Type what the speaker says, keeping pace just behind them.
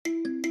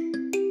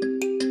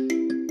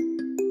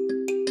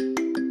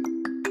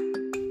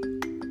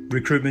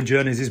Recruitment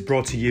Journeys is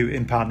brought to you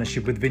in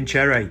partnership with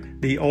Vincere,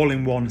 the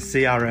all-in-one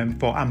CRM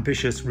for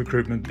ambitious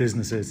recruitment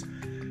businesses.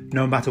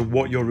 No matter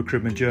what your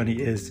recruitment journey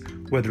is,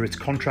 whether it's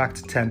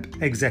contract, temp,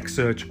 exec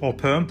search or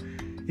perm,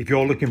 if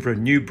you're looking for a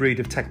new breed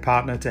of tech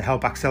partner to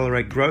help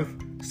accelerate growth,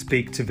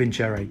 speak to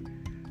Vincere.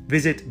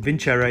 Visit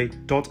vincere.io/mint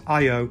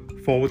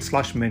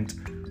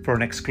for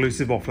an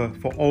exclusive offer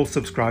for all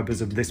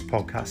subscribers of this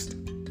podcast.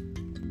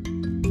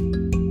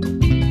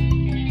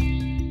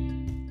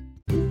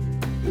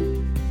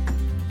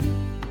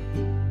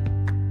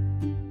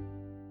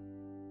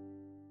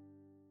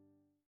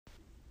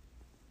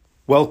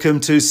 Welcome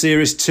to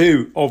Series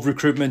 2 of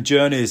Recruitment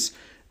Journeys.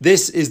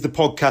 This is the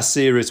podcast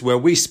series where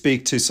we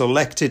speak to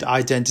selected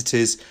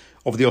identities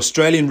of the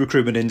Australian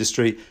recruitment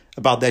industry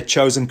about their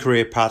chosen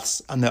career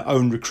paths and their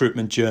own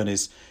recruitment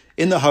journeys,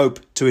 in the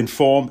hope to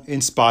inform,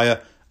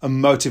 inspire and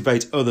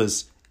motivate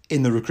others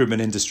in the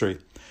recruitment industry.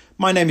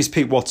 My name is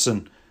Pete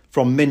Watson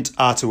from Mint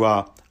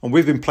R2R, and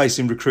we've been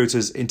placing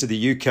recruiters into the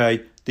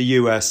UK, the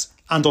US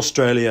and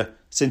Australia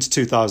since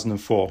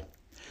 2004.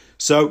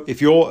 So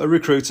if you're a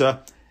recruiter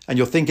and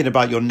you're thinking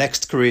about your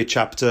next career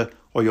chapter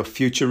or your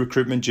future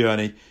recruitment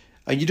journey,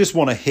 and you just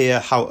want to hear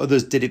how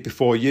others did it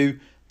before you,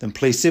 then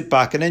please sit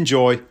back and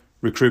enjoy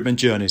Recruitment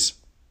Journeys.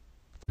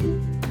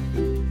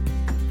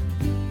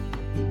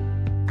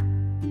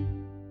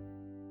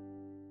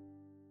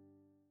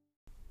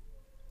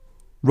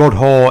 Rod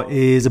Hoare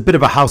is a bit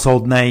of a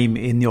household name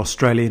in the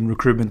Australian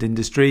recruitment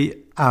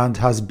industry and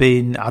has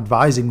been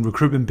advising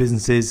recruitment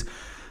businesses,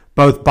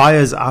 both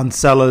buyers and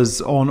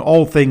sellers, on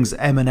all things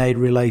M&A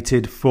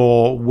related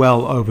for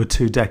well over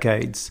 2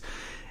 decades.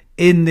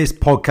 In this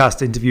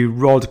podcast interview,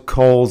 Rod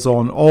calls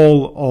on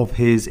all of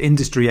his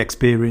industry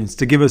experience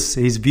to give us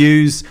his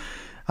views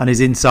and his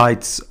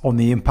insights on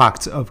the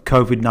impact of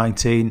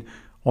COVID-19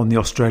 on the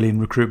Australian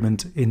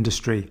recruitment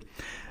industry,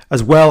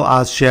 as well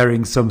as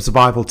sharing some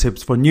survival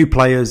tips for new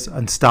players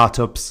and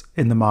startups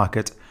in the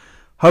market.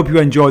 Hope you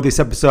enjoy this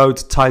episode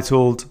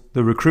titled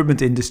The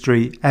Recruitment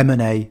Industry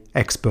M&A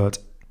Expert.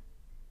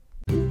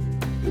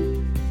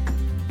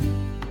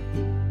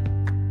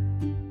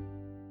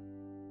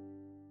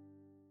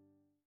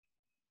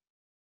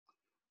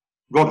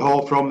 Rod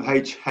Hoare from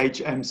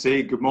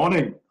HHMC. Good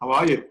morning. How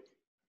are you?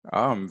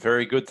 I'm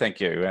very good, thank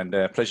you, and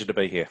pleasure to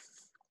be here.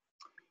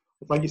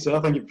 Well, thank you,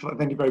 sir. Thank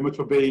you very much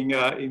for being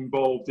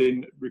involved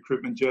in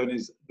Recruitment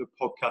Journeys, the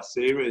podcast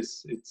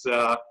series. It's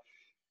our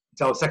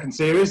second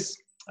series.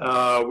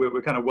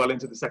 We're kind of well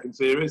into the second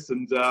series,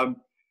 and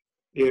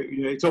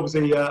it's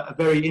obviously a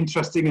very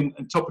interesting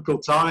and topical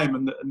time,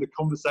 and the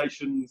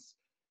conversations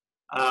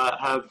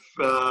have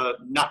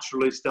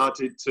naturally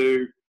started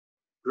to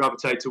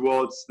gravitate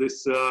towards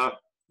this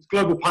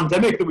global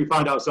pandemic that we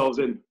find ourselves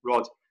in,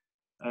 Rod.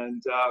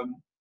 And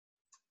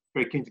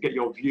very keen to get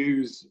your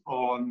views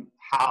on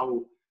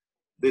how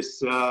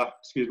this,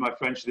 excuse my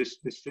French, this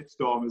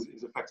shitstorm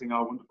is affecting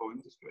our wonderful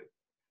industry.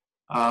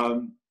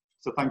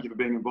 So thank you for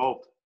being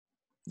involved.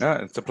 No,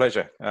 it's a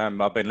pleasure.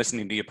 I've been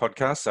listening to your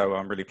podcast, so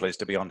I'm really pleased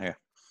to be on here.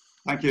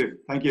 Thank you.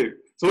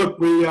 So look,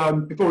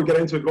 before we get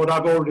into it, Rod,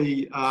 I've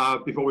already,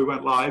 before we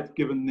went live,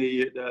 given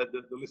the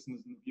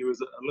listeners and the viewers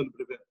a little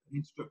bit of an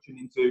introduction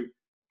into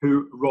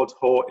who Rod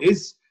Hoare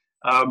is.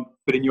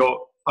 But in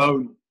your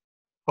own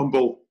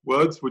humble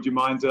words, would you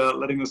mind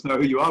letting us know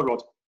who you are,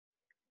 Rod?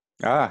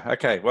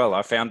 Okay. Well,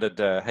 I founded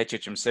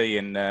HHMC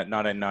in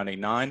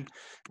 1999,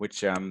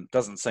 which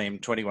doesn't seem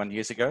 21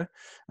 years ago,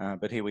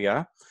 but here we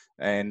are.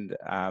 And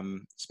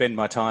spend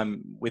my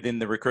time within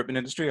the recruitment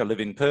industry. I live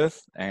in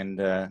Perth and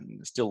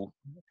still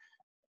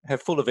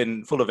have full of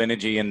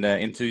energy and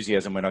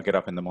enthusiasm when I get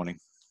up in the morning.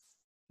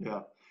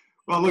 Yeah.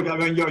 Well, look, I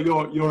mean,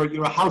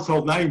 you're a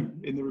household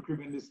name in the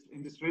recruitment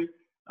industry.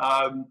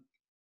 I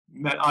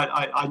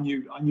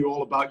knew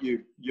all about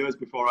you years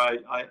before I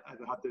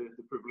had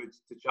the privilege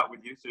to chat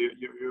with you. So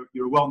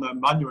you're a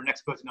well-known man. You're an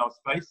expert in our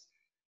space,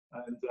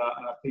 and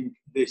I think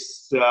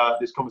this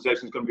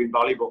conversation is going to be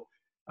invaluable.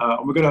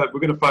 And we're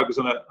going to focus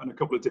on a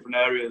couple of different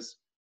areas,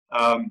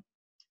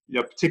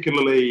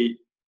 particularly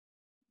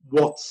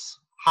what's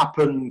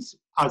happened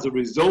as a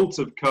result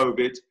of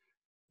COVID.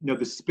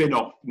 The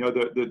spin-off,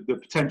 the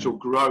potential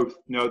growth,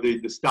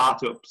 the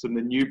startups and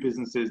the new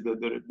businesses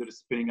that are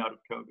spinning out of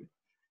COVID.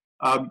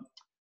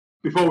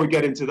 Before we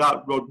get into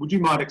that, Rod, would you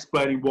mind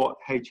explaining what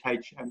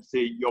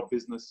HHMC, your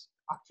business,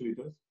 actually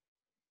does?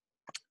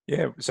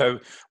 Yeah, so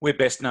we're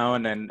best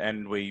known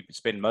and we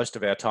spend most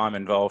of our time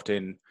involved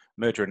in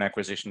merger and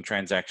acquisition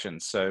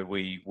transactions. So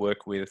we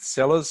work with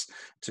sellers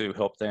to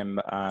help them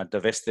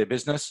divest their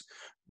business,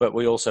 but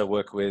we also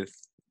work with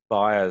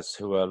buyers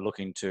who are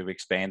looking to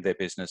expand their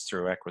business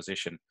through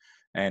acquisition.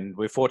 And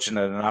we're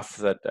fortunate enough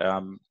that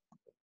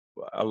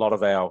a lot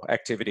of our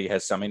activity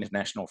has some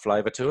international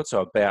flavour to it.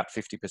 So about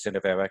 50%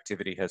 of our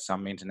activity has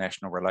some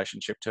international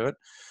relationship to it.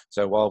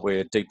 So while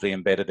we're deeply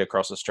embedded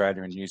across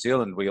Australia and New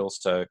Zealand, we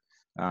also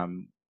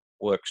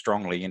work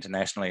strongly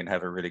internationally and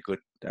have a really good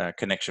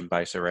connection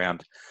base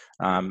around.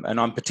 And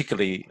I'm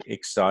particularly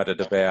excited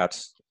about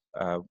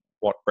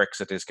what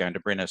Brexit is going to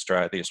bring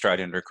Australia, the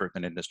Australian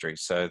recruitment industry.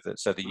 So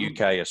the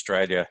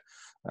UK-Australia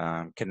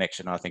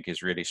connection, I think,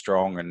 is really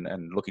strong,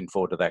 and looking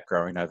forward to that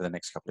growing over the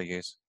next couple of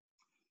years.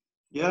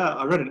 Yeah,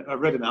 I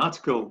read an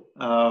article,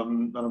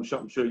 and I'm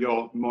sure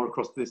you're more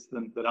across this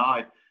than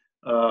I,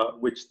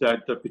 which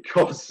said that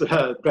because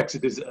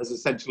Brexit has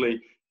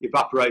essentially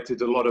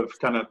evaporated a lot of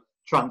kind of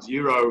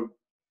trans-Euro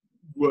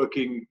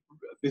working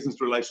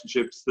business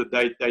relationships, that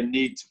they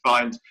need to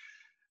find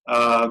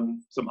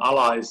some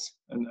allies,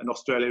 and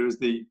Australia is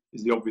the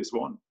obvious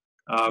one.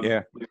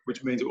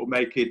 Which means it will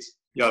make it,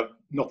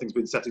 nothing's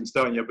been set in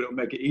stone yet, but it will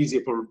make it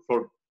easier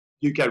for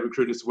UK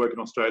recruiters to work in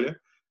Australia,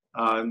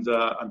 and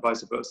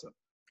vice versa.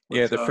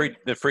 Yeah,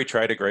 the free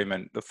trade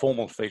agreement, the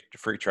formal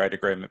free trade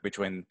agreement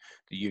between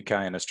the UK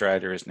and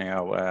Australia is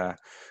now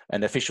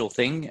an official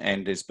thing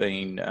and is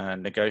being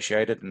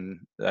negotiated, and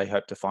they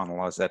hope to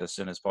finalise that as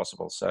soon as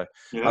possible. So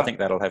I think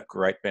that'll have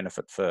great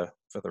benefit for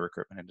the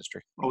recruitment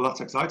industry. Oh,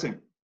 that's exciting.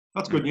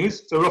 That's good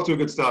news. So we're off to a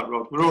good start,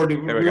 Rod. We're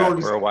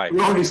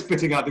already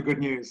spitting out the good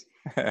news.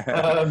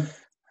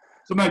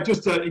 So, mate,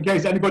 just in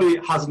case anybody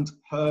hasn't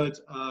heard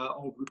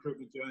of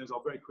Recruitment Journeys,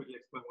 I'll very quickly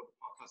explain what the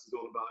podcast is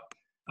all about.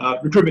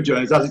 Recruitment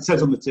Journeys, as it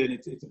says on the tin,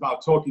 it's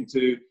about talking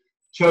to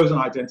chosen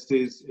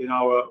identities in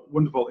our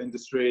wonderful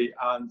industry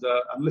and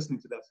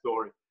listening to their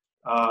story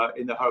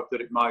in the hope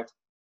that it might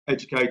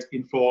educate,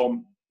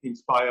 inform,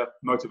 inspire,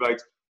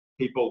 motivate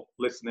people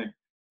listening.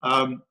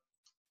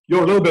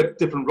 You're a little bit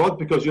different, Rod,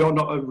 because you're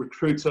not a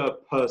recruiter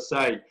per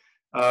se,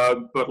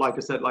 but like I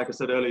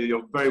said earlier,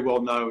 you're very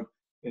well known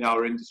in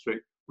our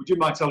industry. Would you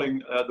mind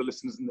telling the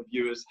listeners and the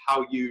viewers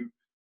how you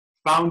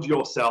found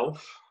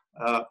yourself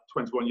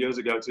 21 years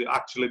ago to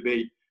actually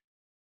be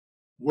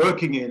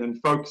working in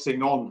and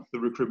focusing on the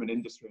recruitment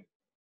industry?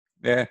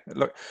 Yeah,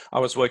 look, I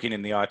was working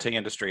in the IT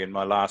industry, and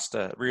my last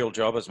real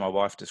job, as my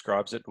wife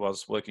describes it,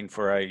 was working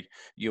for a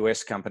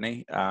US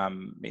company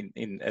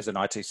as an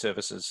IT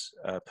services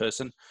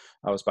person.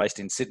 I was based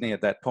in Sydney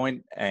at that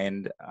point,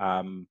 and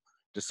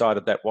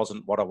decided that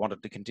wasn't what I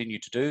wanted to continue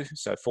to do.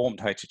 So formed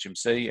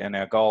HHMC, and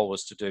our goal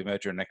was to do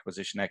merger and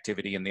acquisition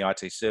activity in the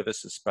IT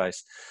services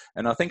space.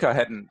 And I think I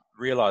hadn't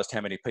realised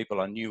how many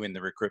people I knew in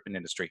the recruitment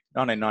industry.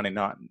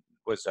 1999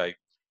 was a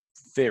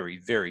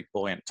very, very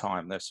buoyant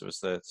time. This was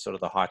the sort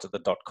of the height of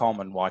the .com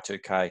and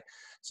Y2K.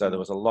 So there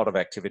was a lot of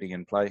activity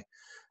in play.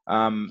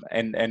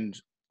 And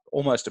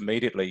almost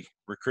immediately,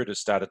 recruiters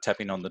started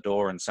tapping on the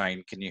door and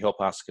saying, can you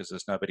help us? Because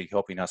there's nobody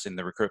helping us in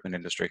the recruitment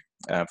industry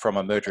from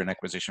a merger and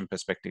acquisition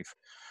perspective.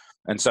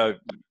 And so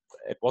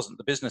it wasn't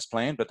the business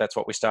plan, but that's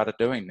what we started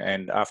doing.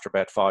 And after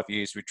about 5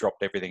 years, we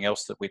dropped everything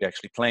else that we'd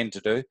actually planned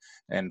to do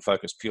and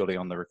focused purely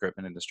on the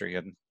recruitment industry.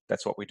 And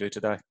that's what we do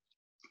today.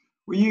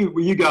 Were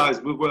you guys,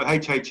 were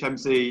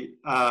HHMC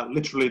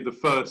literally the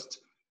first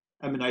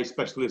M&A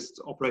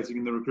specialists operating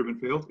in the recruitment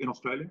field in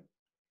Australia?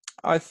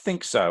 I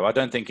think so. I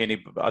don't think I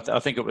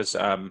think it was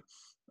a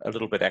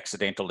little bit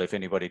accidental if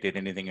anybody did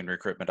anything in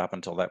recruitment up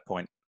until that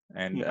point.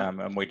 And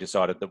and we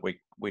decided that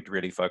we'd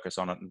really focus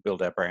on it and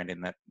build our brand in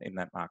that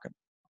market.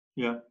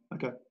 Yeah.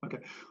 Okay.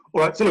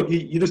 All right. So look,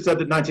 you just said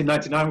that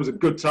 1999 was a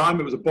good time.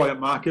 It was a buoyant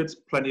market,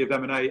 plenty of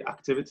M&A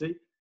activity.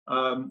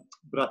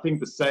 But I think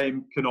the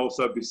same can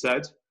also be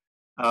said,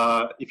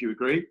 if you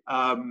agree,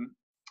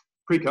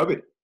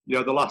 pre-COVID.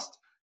 The last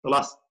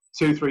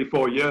 2, 3,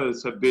 4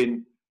 years have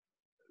been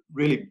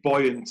really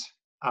buoyant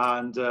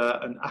and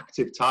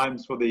active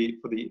times in the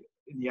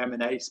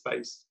M&A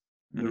space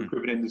in the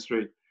recruitment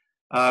industry.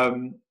 How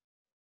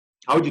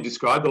would you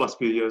describe the last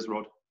few years,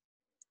 Rod,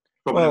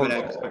 from an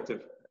M&A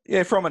perspective?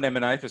 Yeah, from an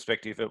M&A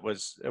perspective, it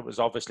was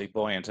obviously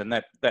buoyant, and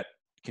that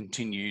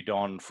continued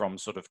on from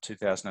sort of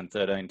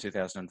 2013,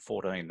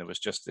 2014. There was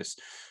just this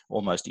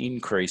almost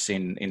increase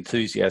in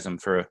enthusiasm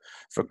for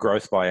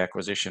growth by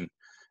acquisition,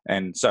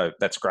 and so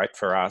that's great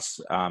for us.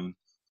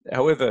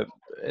 However,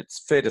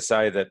 it's fair to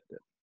say that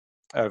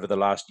over the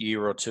last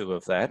year or two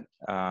of that,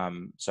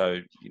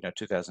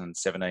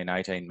 2017,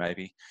 18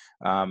 maybe,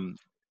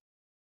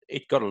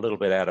 it got a little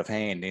bit out of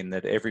hand in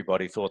that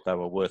everybody thought they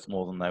were worth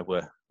more than they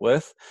were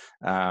worth.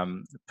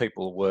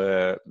 People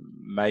were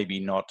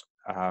maybe not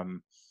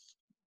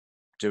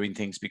doing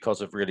things because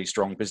of really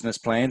strong business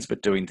plans,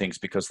 but doing things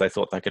because they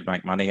thought they could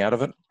make money out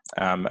of it.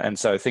 And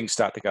so things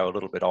start to go a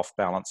little bit off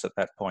balance at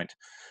that point.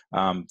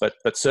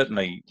 But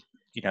certainly,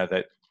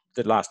 that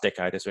the last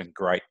decade has been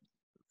great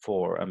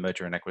for a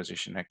merger and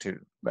acquisition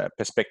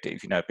perspective,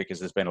 because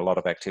there's been a lot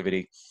of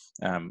activity.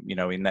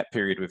 In that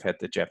period, we've had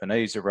the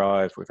Japanese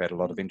arrive, we've had a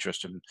lot of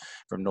interest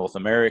from North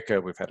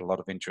America, we've had a lot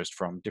of interest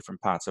from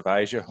different parts of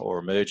Asia, or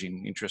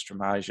emerging interest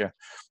from Asia.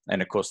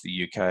 And of course,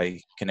 the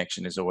UK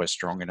connection is always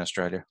strong in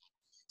Australia.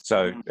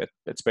 So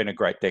it's been a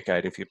great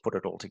decade if you put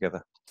it all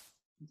together.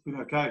 It's been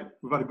okay.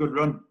 We've had a good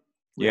run.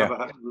 We've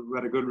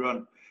had a good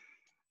run.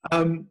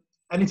 And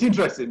it's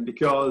interesting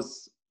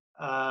because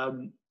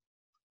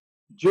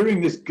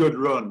during this good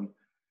run,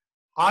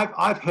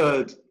 I've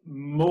heard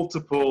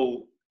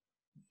multiple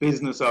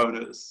business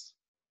owners,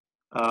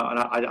 and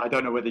I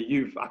don't know whether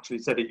you've actually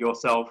said it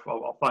yourself.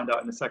 I'll find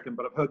out in a second.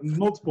 But I've heard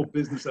multiple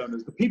business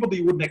owners, the people that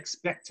you wouldn't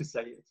expect to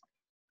say it,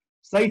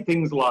 say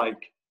things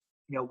like,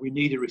 we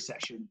need a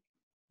recession,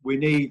 we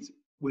need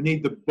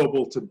the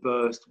bubble to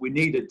burst, we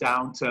need a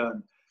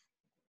downturn.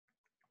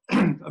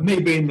 Me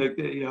being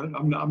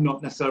I'm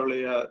not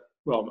necessarily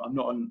I'm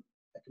not an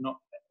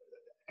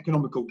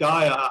economical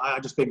guy. I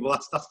just think, well,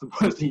 that's the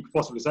worst thing you could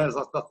possibly say. That's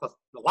the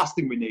last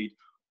thing we need.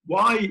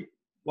 Why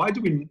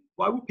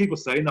would people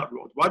say that,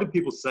 Rod? Why do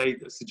people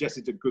suggest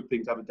it's a good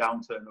thing to have a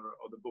downturn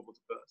or the bubble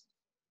to burst?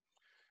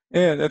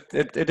 Yeah,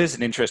 it is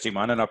an interesting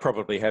one, and I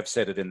probably have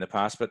said it in the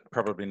past, but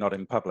probably not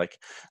in public,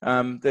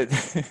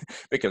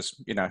 because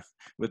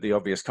with the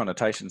obvious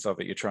connotations of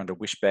it, you're trying to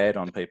wish bad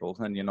on people,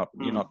 and you're not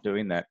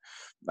doing that.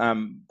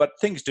 But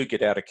things do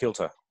get out of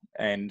kilter,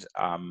 and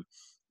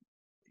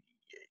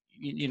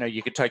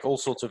you could take all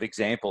sorts of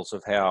examples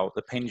of how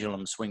the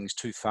pendulum swings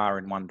too far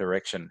in one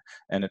direction,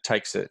 and it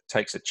takes a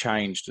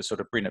change to sort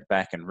of bring it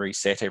back and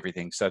reset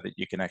everything so that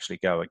you can actually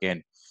go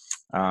again.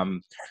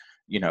 And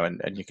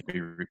you could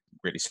be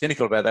really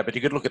cynical about that, but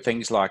you could look at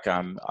things like,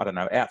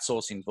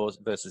 outsourcing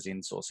versus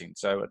insourcing.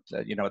 So,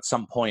 at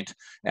some point,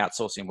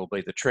 outsourcing will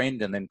be the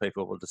trend, and then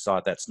people will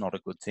decide that's not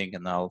a good thing,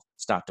 and they'll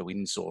start to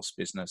insource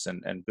business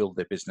and build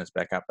their business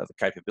back up, the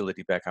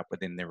capability back up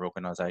within their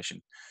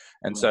organization.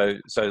 And so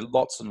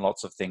lots and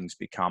lots of things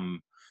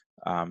become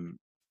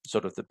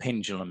sort of the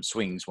pendulum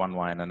swings one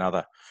way and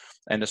another.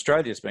 And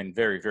Australia's been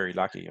very, very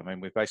lucky. I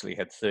mean, we've basically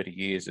had 30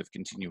 years of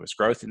continuous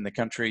growth in the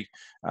country.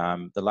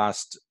 The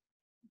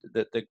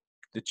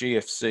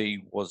GFC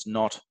was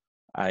not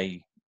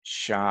a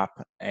sharp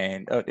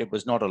and it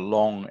was not a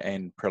long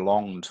and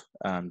prolonged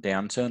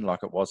downturn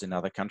like it was in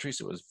other countries.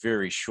 It was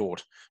very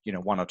short,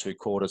 1 or 2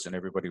 quarters, and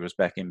everybody was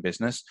back in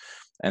business.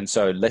 And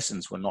so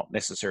lessons were not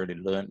necessarily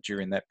learnt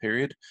during that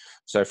period.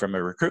 So from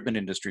a recruitment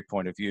industry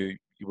point of view,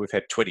 we've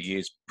had 20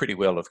 years pretty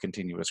well of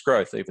continuous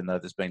growth, even though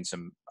there's been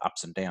some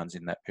ups and downs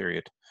in that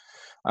period.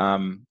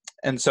 And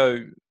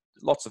so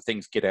lots of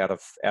things get out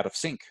of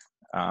sync.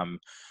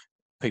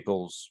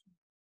 People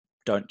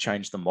don't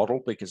change the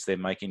model because they're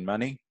making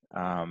money.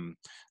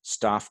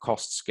 Staff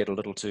costs get a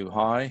little too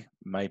high.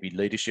 Maybe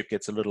leadership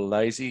gets a little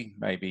lazy.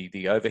 Maybe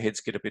the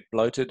overheads get a bit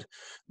bloated.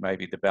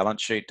 Maybe the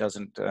balance sheet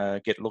doesn't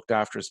get looked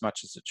after as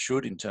much as it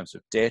should in terms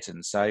of debt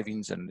and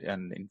savings and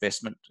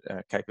investment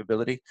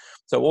capability.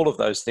 So all of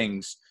those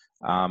things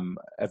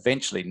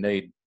eventually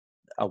need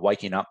a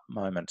waking up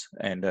moment,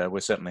 and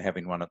we're certainly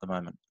having one at the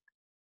moment.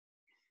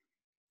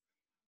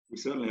 We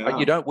certainly are.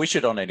 You don't wish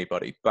it on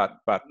anybody, but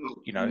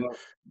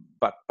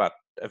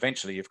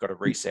eventually you've got to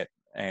reset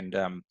and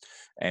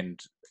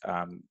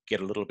get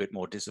a little bit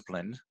more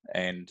disciplined,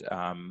 and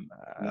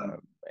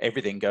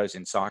everything goes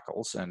in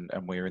cycles, and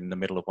we're in the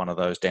middle of one of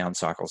those down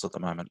cycles at the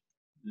moment.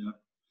 Yeah.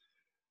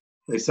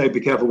 They say be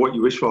careful what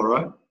you wish for,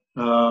 right?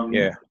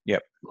 Yeah.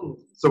 Yep.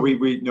 So we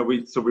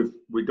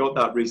got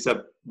that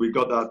reset. We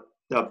got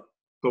that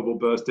bubble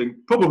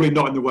bursting. Probably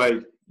not in the way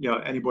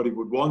anybody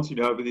would want.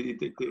 But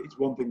it's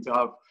one thing to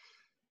have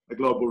a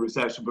global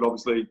recession, but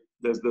obviously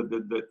there's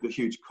the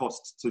huge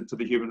cost to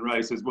the human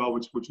race as well,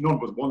 which none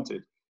of us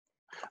wanted.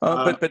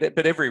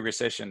 But every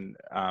recession,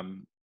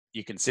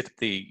 you can sit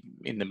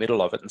in the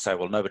middle of it and say,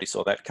 well, nobody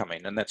saw that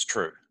coming, and that's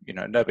true.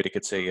 Nobody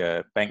could see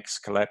banks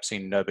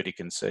collapsing. Nobody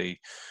can see,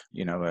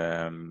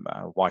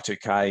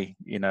 Y2K,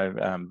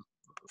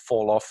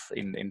 fall off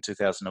in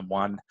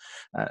 2001,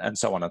 and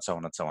so on and so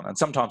on and so on. And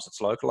sometimes it's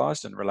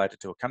localized and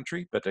related to a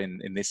country, but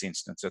in this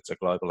instance, it's a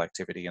global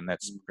activity, and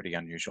that's pretty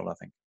unusual, I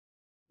think.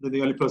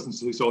 The only person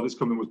who saw this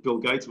coming was Bill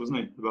Gates,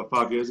 wasn't he? About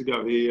 5 years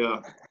ago, he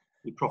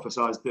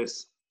prophesied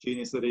this,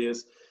 genius that he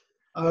is.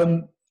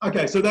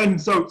 Okay, so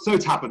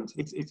it's happened.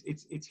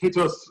 It's hit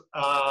us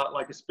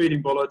like a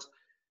speeding bullet,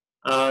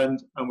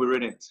 and we're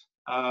in it.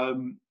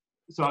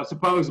 So I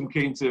suppose I'm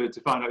keen to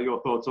find out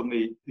your thoughts on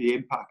the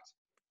impact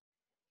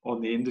on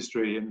the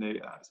industry, and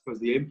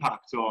the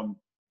impact on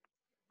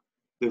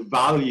the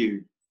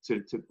value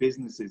to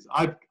businesses.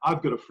 I've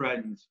got a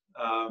friend.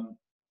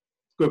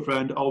 Good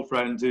friend, old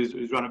friend,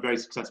 who's run a very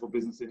successful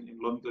business in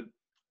London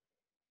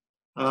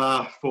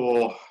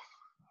for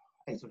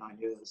 8 or 9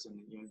 years,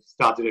 and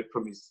started it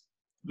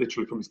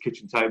literally from his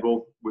kitchen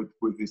table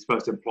with his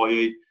first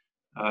employee,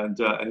 and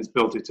has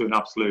built it to an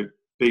absolute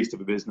beast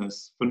of a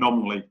business,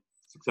 phenomenally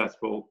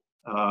successful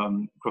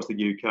across the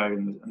UK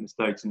and the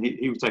States. And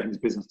he was taking his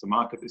business to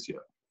market this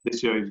year.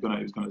 This year he was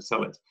going to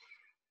sell it,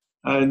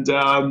 and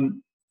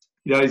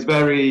he's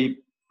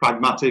very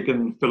pragmatic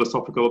and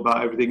philosophical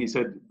about everything. He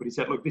said,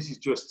 look, it's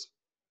just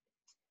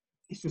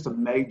a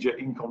major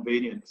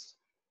inconvenience.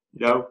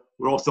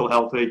 We're all still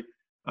healthy.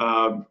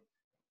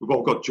 We've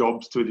all got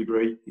jobs to a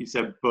degree. He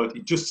said, but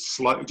it just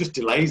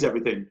delays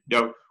everything.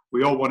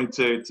 We all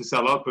wanted to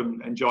sell up and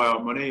enjoy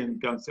our money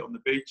and go and sit on the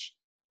beach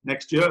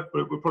next year,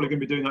 but we're probably going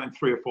to be doing that in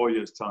 3 or 4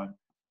 years' time.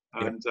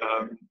 And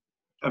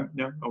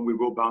we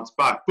will bounce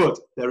back. But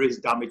there is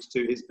damage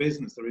to his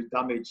business. There is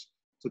damage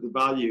to the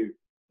value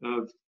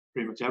of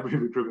pretty much every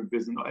recruitment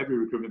business, not every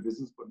recruitment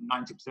business, but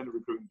 90% of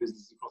recruitment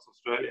businesses across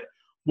Australia.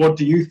 What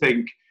do you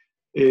think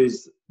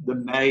is the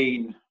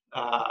main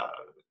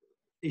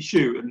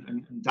issue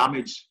and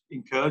damage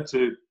incurred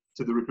to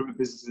the recruitment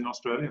businesses in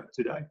Australia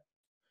today?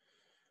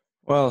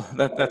 Well,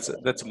 that's a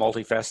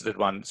multifaceted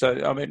one.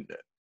 So, I mean,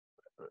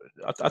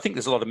 I think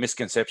there's a lot of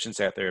misconceptions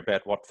out there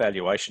about what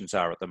valuations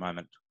are at the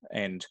moment,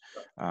 and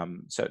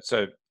so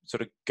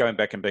sort of going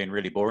back and being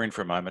really boring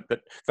for a moment.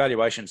 But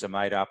valuations are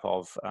made up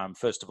of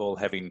first of all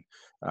having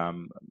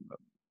um,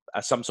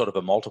 some sort of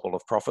a multiple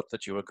of profit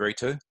that you agree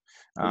to.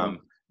 Yeah.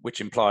 Which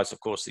implies, of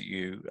course, that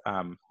you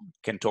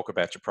can talk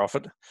about your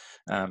profit,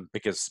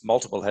 because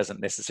multiple hasn't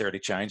necessarily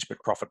changed, but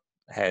profit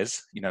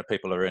has. You know,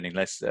 people are earning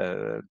less,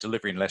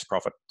 delivering less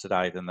profit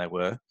today than they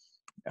were.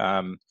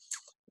 Um,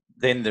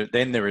 then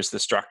there is the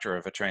structure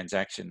of a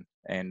transaction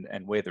and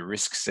where the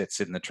risk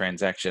sits in the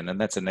transaction, and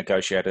that's a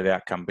negotiated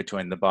outcome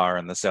between the buyer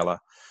and the seller.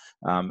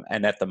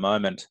 And at the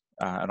moment,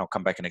 and I'll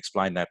come back and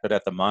explain that, but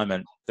at the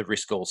moment, the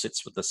risk all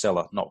sits with the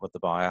seller, not with the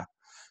buyer.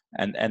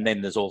 And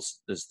then there's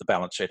the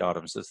balance sheet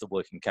items, there's the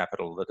working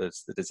capital that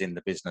is in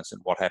the business, and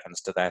what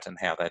happens to that and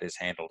how that is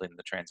handled in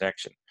the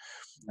transaction.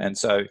 And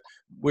so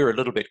we're a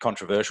little bit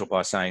controversial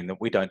by saying that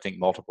we don't think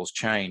multiples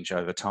change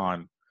over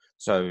time.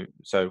 So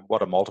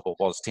what a multiple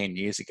was 10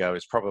 years ago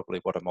is probably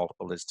what a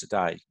multiple is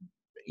today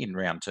in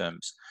round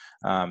terms.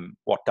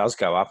 What does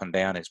go up and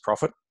down is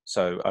profit.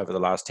 So over the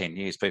last 10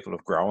 years, people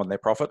have grown their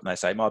profit, and they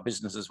say, my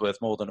business is worth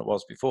more than it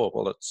was before.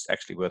 Well, it's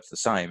actually worth the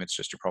same. It's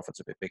just your profit's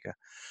a bit bigger.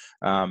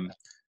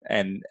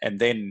 And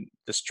then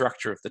the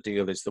structure of the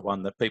deal is the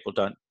one that people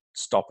don't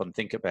stop and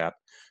think about.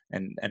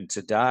 And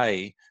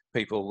today,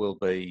 people will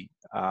be,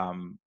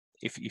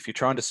 if you're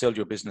trying to sell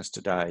your business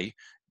today,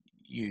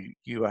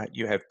 you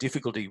have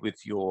difficulty with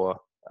your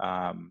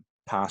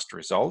past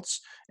results,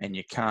 and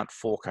you can't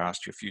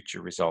forecast your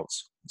future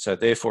results. So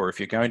therefore, if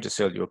you're going to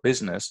sell your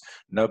business,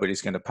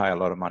 nobody's going to pay a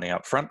lot of money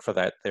up front for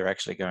that. They're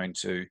actually going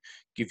to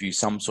give you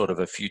some sort of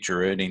a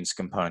future earnings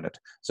component.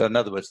 So in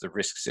other words, the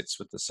risk sits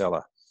with the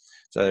seller.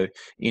 So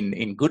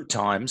in good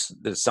times,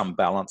 there's some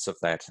balance of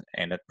that,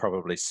 and it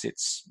probably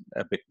sits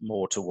a bit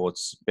more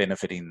towards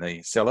benefiting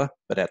the seller,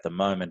 but at the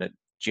moment, it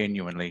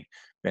genuinely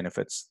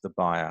benefits the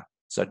buyer.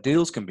 So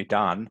deals can be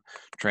done,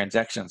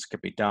 transactions can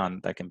be done.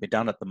 They can be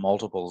done at the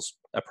multiples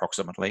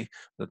approximately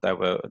that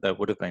they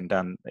would have been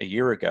done a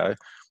year ago,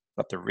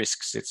 but the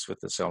risk sits with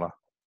the seller.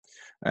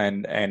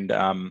 And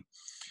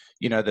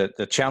you know,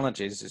 the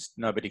challenge is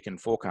nobody can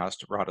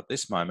forecast right at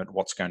this moment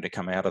what's going to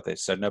come out of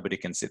this. So nobody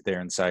can sit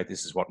there and say,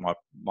 this is what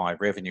my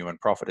revenue and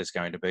profit is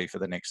going to be for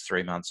the next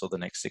 3 months or the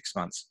next 6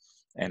 months.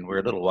 And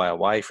we're a little way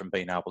away from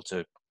being able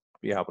to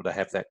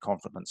have that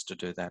confidence to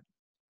do that.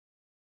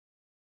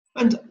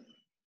 And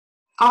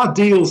are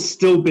deals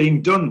still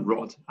being done,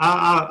 Rod?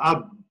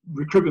 Are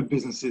recruitment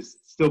businesses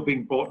still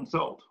being bought and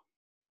sold?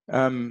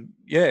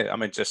 Yeah, I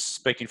mean, just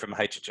speaking from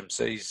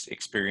HHMC's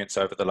experience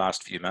over the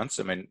last few months,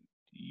 I mean,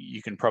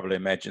 you can probably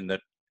imagine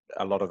that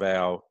a lot of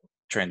our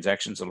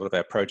transactions, a lot of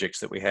our projects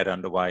that we had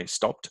underway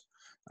stopped,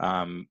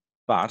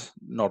 but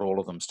not all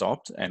of them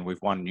stopped. And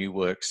we've won new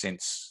work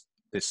since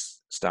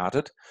this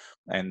started.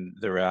 And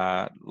there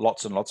are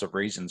lots and lots of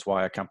reasons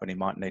why a company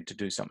might need to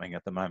do something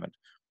at the moment.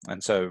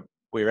 And so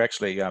we're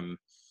actually, I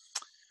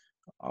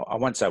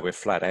won't say we're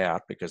flat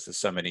out because there's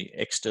so many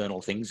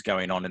external things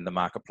going on in the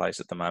marketplace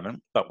at the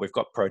moment, but we've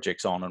got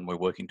projects on and we're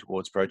working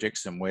towards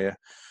projects, and we're,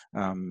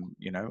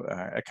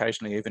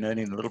 occasionally even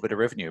earning a little bit of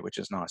revenue, which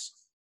is nice.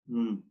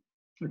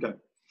 Okay.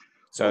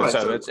 So,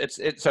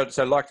 right,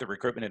 so like the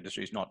recruitment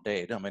industry is not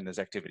dead. I mean, there's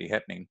activity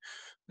happening.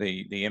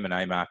 The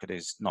M&A market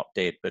is not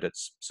dead, but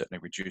it's certainly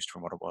reduced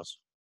from what it was.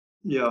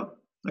 Yeah.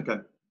 Okay.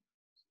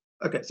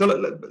 Okay. So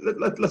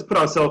let's put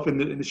ourselves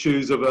in the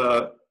shoes of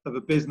a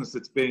business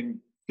that's been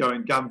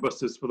going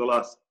gangbusters for the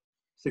last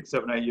 6,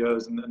 7, 8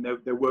 years, and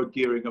they were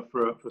gearing up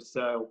for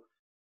sale,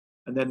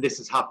 and then this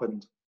has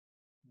happened.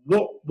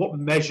 What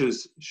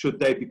measures should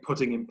they be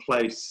putting in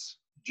place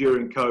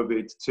during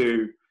COVID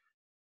to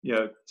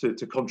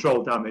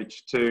control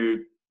damage,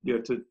 to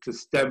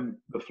stem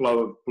the flow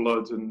of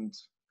blood and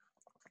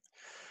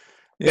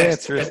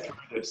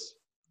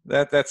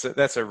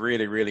that's a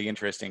really, really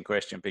interesting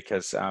question,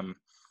 because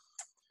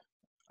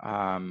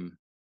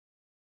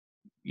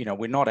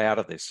we're not out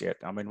of this yet.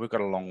 I mean, we've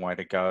got a long way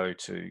to go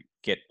to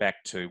get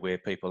back to where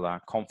people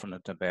are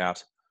confident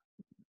about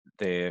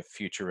their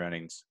future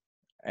earnings.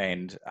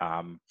 And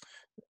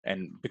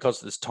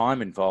because there's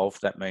time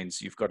involved, that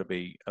means you've got to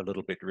be a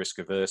little bit risk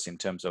averse in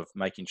terms of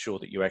making sure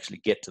that you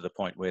actually get to the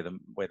point where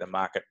the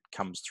market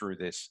comes through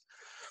this.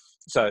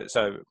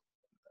 So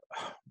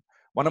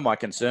one of my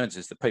concerns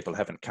is that people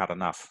haven't cut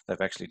enough.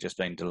 They've actually just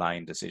been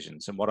delaying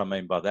decisions. And what I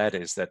mean by that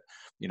is that,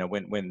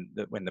 when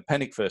the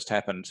panic first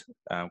happened,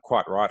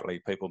 quite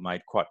rightly, people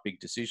made quite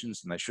big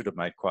decisions, and they should have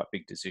made quite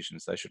big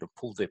decisions. They should have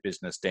pulled their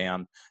business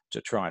down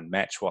to try and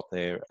match what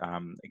their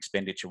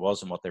expenditure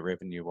was and what their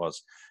revenue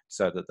was,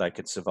 so that they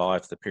could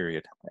survive the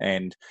period.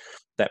 And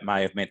that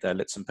may have meant they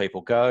let some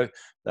people go.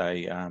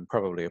 They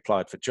probably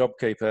applied for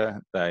JobKeeper.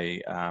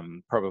 They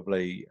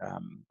probably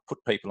put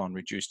people on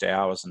reduced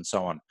hours and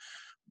so on.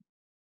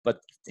 But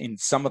in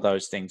some of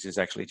those things is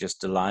actually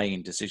just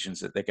delaying decisions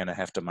that they're going to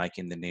have to make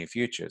in the near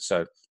future.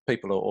 So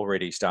people are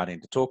already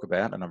starting to talk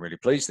about, and I'm really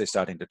pleased they're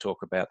starting to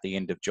talk about the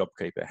end of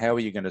JobKeeper. How are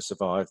you going to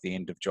survive the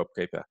end of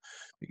JobKeeper?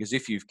 Because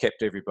if you've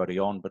kept everybody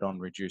on, but on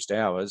reduced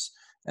hours,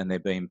 and they're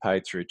being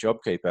paid through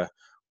JobKeeper,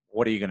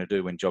 what are you going to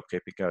do when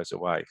JobKeeper goes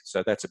away?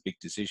 So that's a big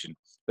decision.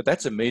 But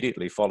that's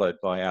immediately followed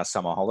by our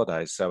summer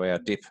holidays, so our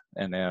dip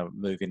and our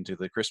move into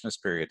the Christmas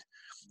period.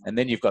 And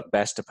then you've got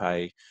BAS to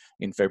pay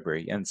in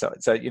February. And so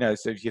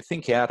if you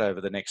think out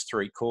over the next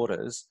 3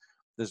 quarters,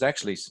 there's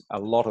actually a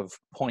lot of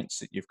points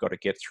that you've got to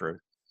get through.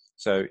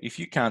 So if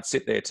you can't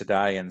sit there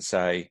today and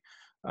say,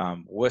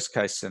 worst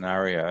case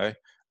scenario,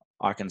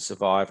 I can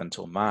survive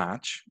until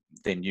March,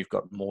 then you've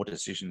got more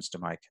decisions to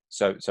make.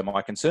 So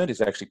my concern is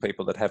actually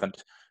people that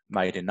haven't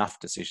made enough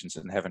decisions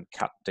and haven't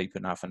cut deep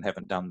enough and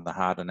haven't done the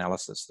hard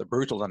analysis, the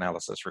brutal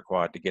analysis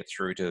required to get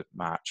through to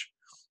March,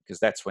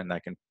 because that's when they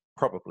can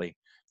probably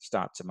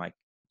start to make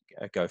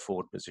a go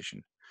forward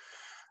position.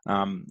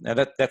 Now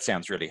that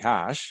sounds really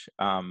harsh.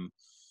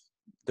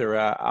 There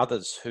are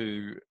others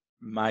who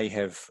may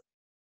have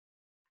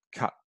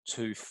cut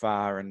too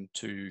far and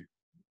too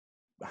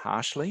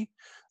harshly.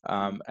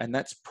 And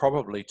that's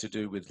probably to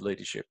do with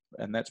leadership,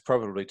 and that's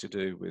probably to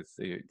do with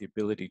the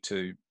ability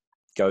to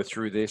go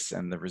through this,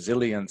 and the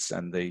resilience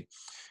and the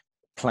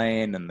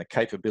plan and the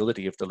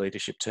capability of the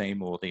leadership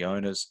team or the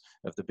owners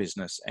of the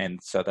business. And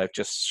so they've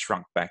just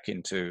shrunk back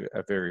into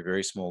a very,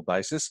 very small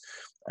basis.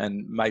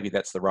 And maybe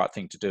that's the right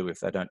thing to do if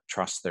they don't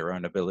trust their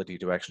own ability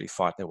to actually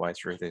fight their way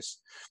through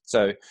this.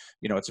 So,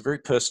 it's a very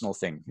personal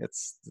thing.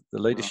 It's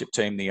the leadership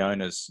team, the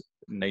owners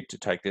need to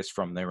take this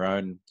from their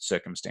own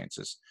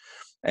circumstances.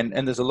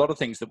 And there's a lot of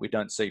things that we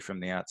don't see from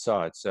the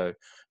outside. So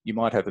you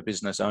might have a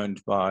business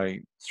owned by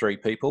 3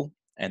 people,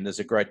 and there's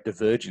a great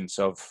divergence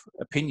of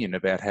opinion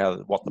about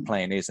what the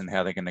plan is and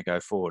how they're going to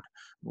go forward.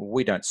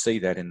 We don't see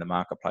that in the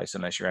marketplace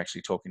unless you're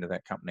actually talking to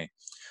that company.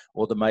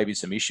 Or there may be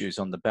some issues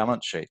on the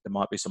balance sheet. There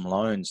might be some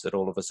loans that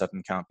all of a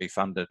sudden can't be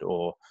funded,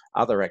 or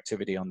other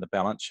activity on the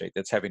balance sheet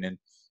that's having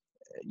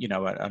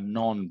a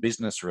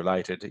non-business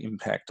related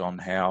impact on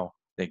how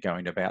they're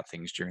going about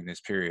things during this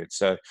period.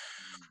 So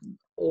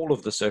all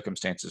of the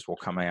circumstances will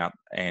come out,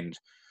 and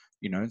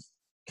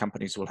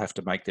companies will have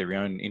to make their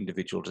own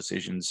individual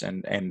decisions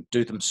and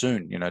do them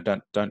soon.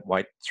 Don't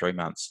wait 3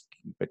 months,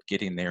 but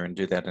get in there and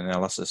do that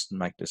analysis and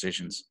make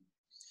decisions.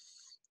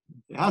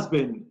 It has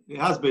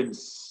been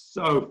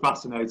so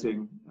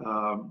fascinating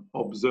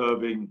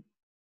observing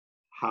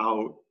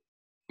how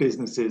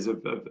businesses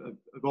have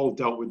all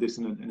dealt with this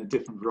in a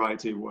different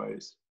variety of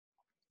ways.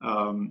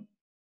 And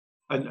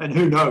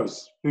who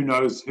knows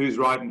who's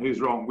right and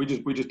who's wrong. We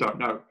just don't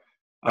know.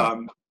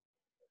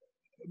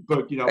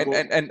 But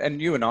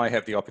and you and I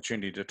have the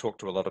opportunity to talk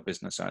to a lot of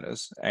business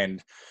owners,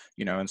 and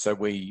so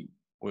we're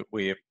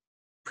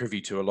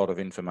privy to a lot of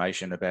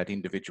information about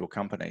individual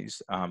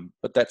companies,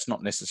 but that's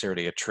not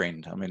necessarily a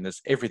trend. I mean,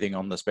 there's everything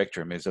on the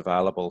spectrum is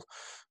available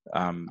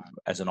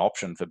as an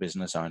option for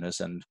business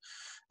owners, and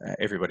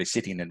everybody's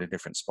sitting in a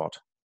different spot.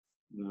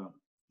 Yeah.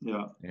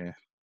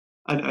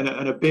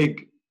 And a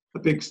big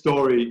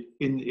story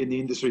in the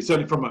industry,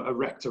 certainly from a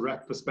rec to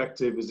rec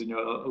perspective, is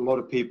a lot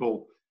of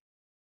people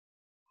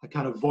are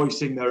kind of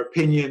voicing their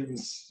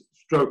opinions,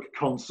 stroke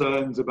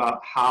concerns about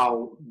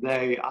how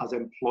they as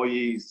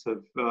employees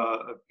have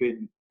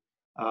been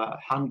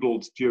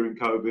handled during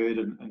COVID,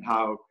 and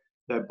how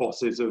their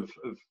bosses have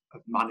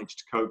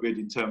managed COVID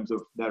in terms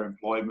of their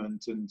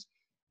employment and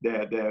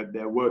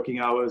their working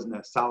hours and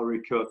their salary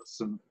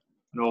cuts and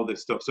all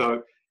this stuff.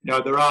 So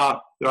there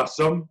are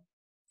some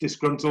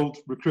disgruntled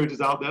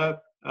recruiters out there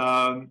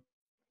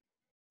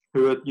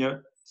who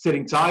are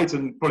sitting tight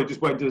and probably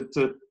just waiting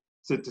to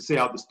see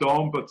out the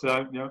storm. But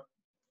I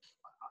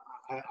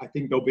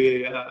think there'll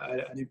be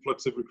an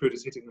influx of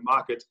recruiters hitting the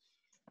market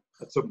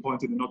at some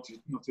point in the not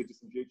too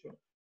distant future.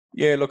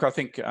 Yeah, look, I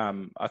think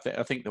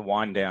the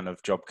wind down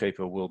of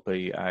JobKeeper will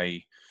be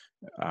a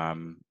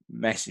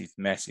massive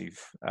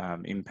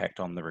impact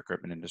on the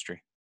recruitment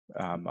industry.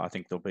 I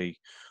think there'll be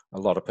a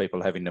lot of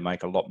people having to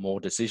make a lot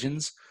more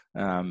decisions,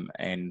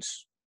 and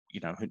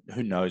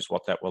who knows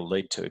what that will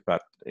lead to,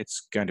 but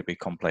it's going to be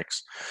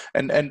complex.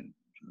 And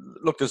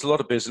look, there's a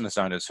lot of business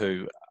owners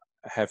who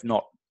have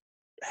not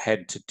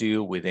had to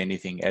deal with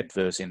anything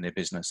adverse in their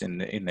business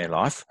in their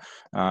life,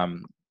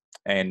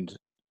 and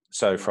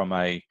so from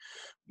a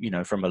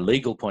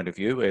legal point of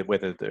view,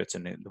 whether it's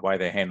in the way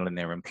they're handling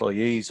their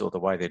employees or the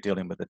way they're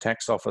dealing with the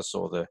tax office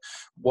or the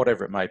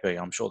whatever it may be,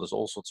 I'm sure there's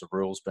all sorts of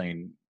rules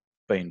being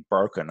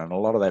broken, and a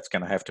lot of that's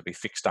going to have to be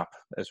fixed up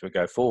as we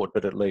go forward.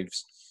 But it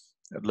leaves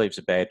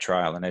a bad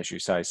trail, and as you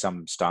say,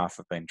 some staff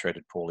have been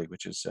treated poorly,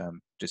 which is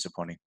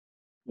disappointing.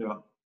 Yeah.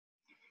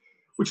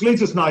 Which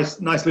leads us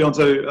nicely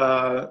onto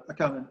our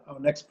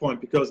next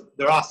point, because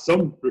there are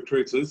some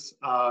recruiters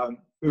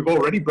who've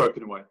already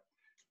broken away.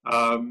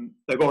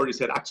 They've already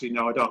said, actually,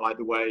 no, I don't like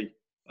the way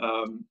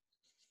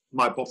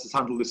my boss has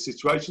handled this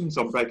situation,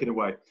 so I'm breaking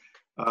away.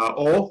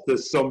 Or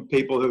there's some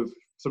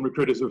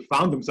recruiters who've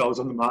found themselves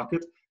on the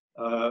market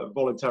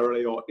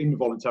voluntarily or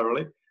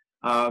involuntarily,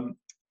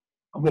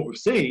 And what we've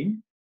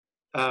seen,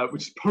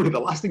 which is probably the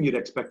last thing you'd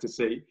expect to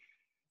see,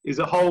 is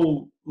a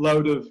whole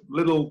load of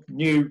little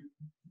new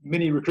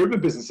mini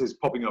recruitment businesses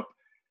popping up.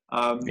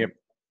 Yep.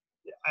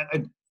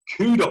 And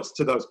kudos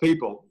to those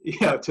people,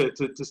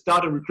 to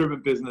start a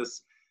recruitment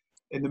business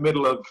in the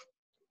middle of,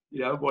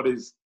 what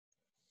is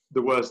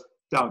the worst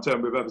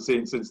downturn we've ever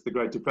seen since the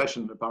Great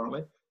Depression,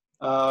 apparently.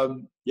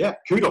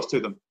 Kudos to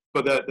them.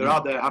 But they're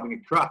out there having a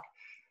crack.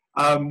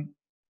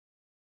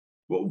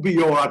 What would be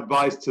your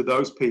advice to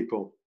those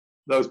people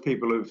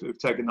who've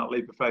taken that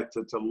leap of faith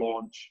to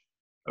launch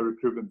a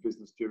recruitment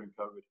business during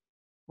COVID?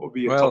 What would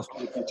be your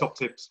top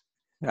tips?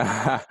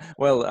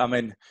 Well, I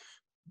mean,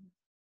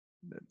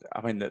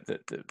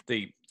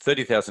 the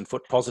 30,000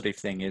 foot positive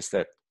thing is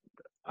that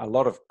a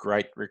lot of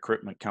great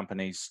recruitment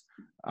companies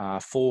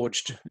are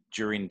forged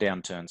during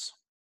downturns.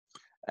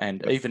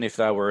 And even if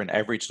they were an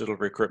average little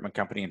recruitment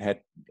company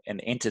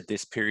and entered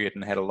this period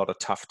and had a lot of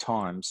tough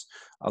times,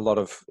 a lot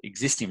of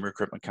existing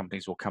recruitment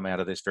companies will come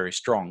out of this very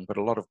strong. But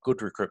a lot of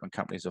good recruitment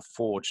companies are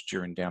forged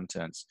during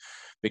downturns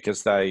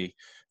because they're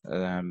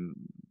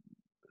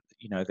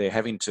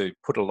having to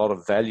put a lot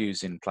of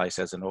values in place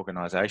as an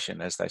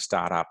organization as they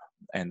start up,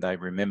 and they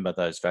remember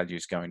those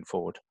values going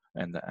forward,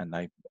 and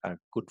they are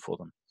good for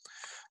them.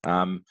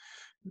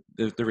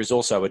 There is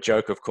also a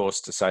joke, of course,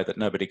 to say that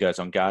nobody goes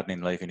on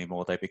gardening leave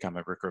anymore. They become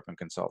a recruitment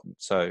consultant,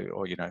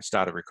 or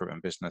start a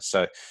recruitment business.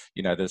 So,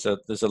 there's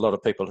a lot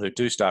of people who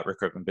do start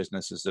recruitment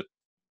businesses that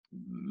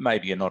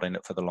maybe are not in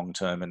it for the long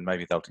term, and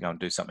maybe they'll go and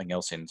do something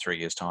else in 3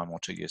 years' time or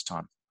 2 years'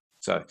 time.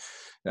 So,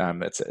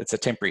 it's a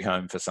temporary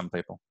home for some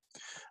people.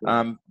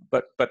 But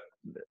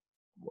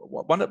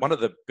one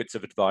of the bits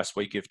of advice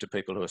we give to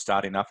people who are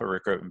starting up a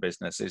recruitment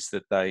business is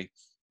that they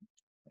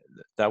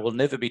will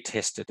never be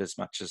tested as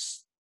much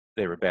as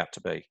they're about to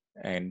be,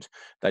 and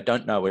they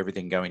don't know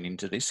everything going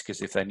into this,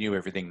 because if they knew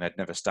everything, they'd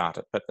never start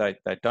it. But they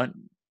don't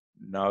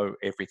know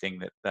everything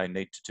that they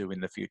need to do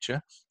in the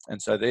future,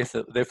 and so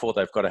therefore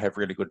they've got to have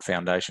really good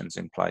foundations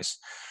in place.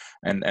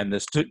 And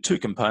there's two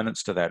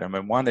components to that. I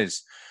mean, one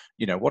is,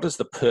 what is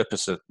the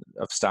purpose of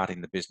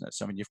starting the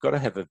business? I mean, you've got to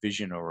have a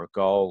vision or a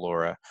goal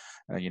or a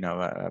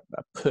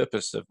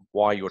purpose of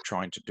why you're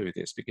trying to do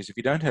this. Because if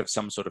you don't have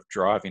some sort of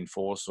driving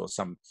force or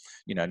some,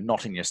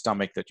 knot in your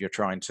stomach that you're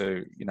trying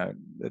to,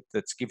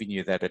 that's giving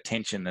you that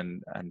attention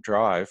and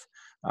drive,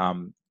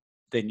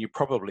 then you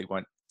probably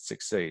won't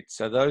succeed.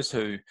 So those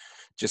who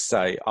just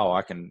say, oh,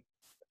 I can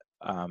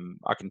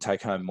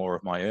take home more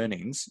of my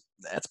earnings,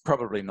 that's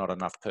probably not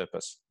enough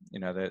purpose.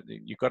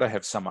 You've got to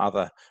have some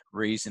other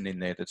reason in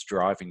there that's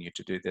driving you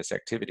to do this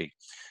activity.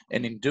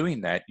 And in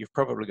doing that, you've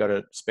probably got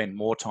to spend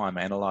more time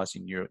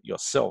analysing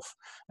yourself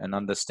and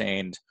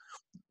understand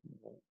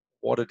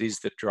what it is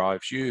that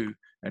drives you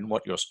and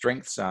what your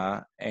strengths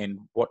are and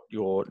what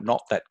you're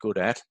not that good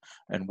at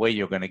and where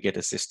you're going to get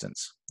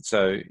assistance.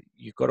 So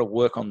you've got to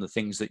work on the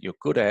things that you're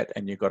good at,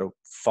 and you've got to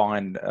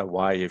find a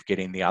way of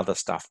getting the other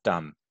stuff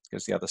done,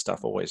 because the other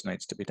stuff always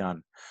needs to be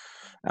done.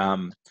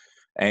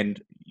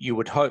 And you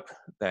would hope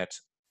that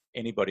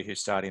anybody who's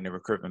starting a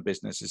recruitment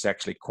business is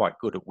actually quite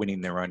good at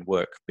winning their own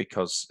work,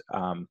 because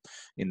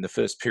in the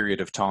first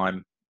period of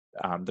time,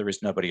 there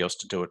is nobody else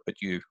to do it but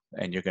you,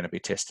 and you're going to be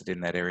tested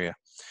in that area.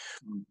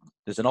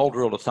 There's an old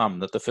rule of thumb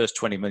that the first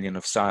 20 million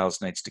of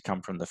sales needs to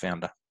come from the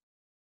founder.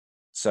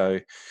 So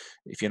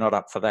if you're not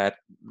up for that,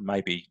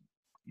 maybe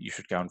you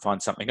should go and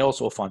find something else,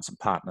 or find some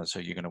partners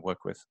who you're going to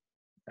work with.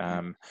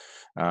 And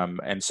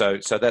so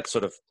that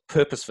sort of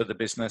purpose for the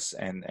business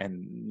and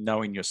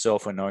knowing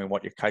yourself and knowing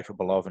what you're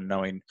capable of and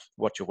knowing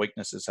what your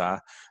weaknesses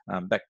are,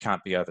 that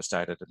can't be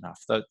overstated enough.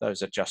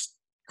 Those are just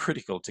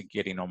critical to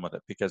getting on with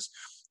it, because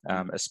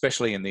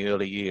especially in the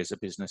early years, a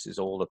business is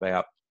all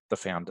about the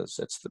founders.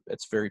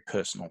 It's very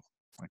personal.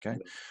 Okay.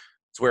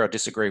 It's where I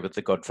disagree with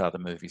the Godfather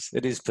movies.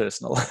 It is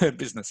personal.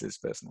 Business is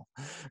personal.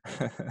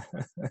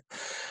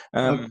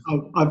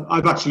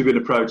 I've actually been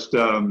approached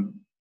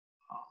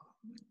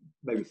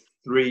maybe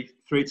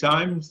three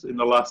times in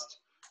the last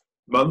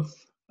month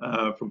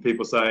from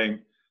people saying,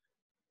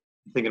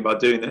 I'm thinking about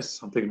doing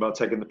this, I'm thinking about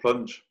taking the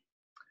plunge.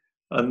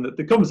 And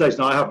the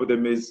conversation I have with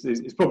them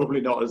is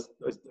probably not as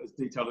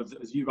detailed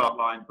as you've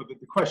outlined, but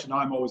the question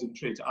I'm always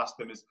intrigued to ask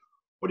them is,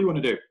 what do you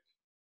want to do?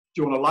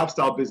 Do you want a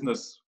lifestyle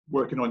business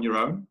working on your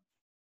own?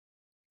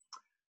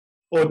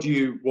 Or do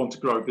you want to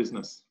grow a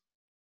business?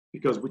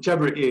 Because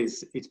whichever it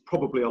is, it's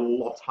probably a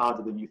lot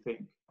harder than you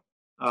think.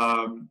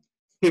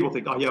 People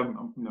think, oh yeah,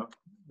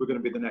 we're going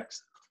to be the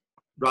next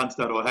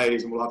Randstad or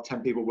Hays, and we'll have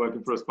 10 people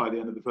working for us by the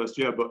end of the first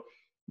year. But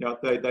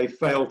they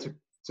fail to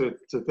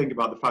think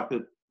about the fact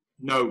that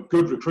no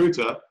good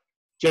recruiter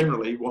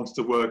generally wants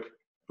to work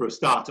for a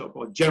startup,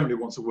 or generally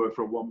wants to work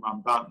for a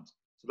one-man band.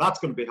 So that's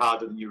going to be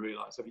harder than you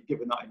realise. Have you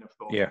given that enough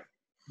thought? Yeah.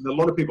 And a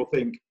lot of people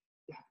think,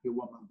 yeah, be a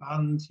one-man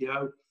band,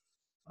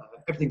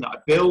 everything that I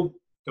build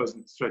goes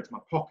straight to my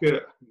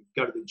pocket. I can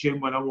go to the gym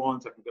when I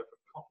want. I can go for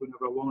coffee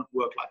whenever I want.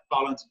 Work-life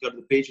balance. Go to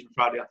the beach on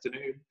Friday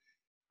afternoon.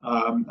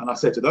 And I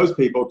said to those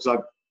people,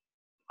 because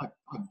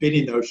I've been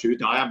in those shoes.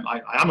 Now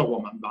I am a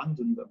one-man band,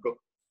 and I've got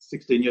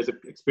 16 years of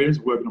experience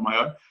of working on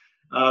my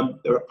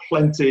There are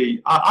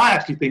plenty. I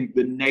actually think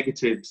the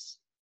negatives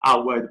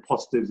outweigh the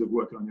positives of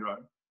working on your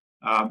own.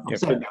 I'm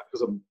saying that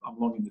because I'm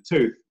long in the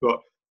tooth, but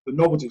the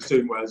novelty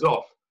soon wears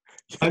off.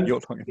 And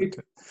it's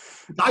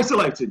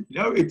isolated,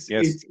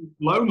 it's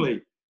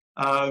lonely.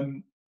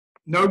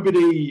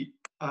 Nobody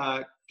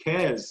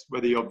cares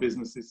whether your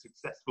business is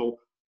successful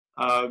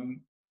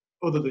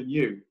other than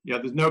you.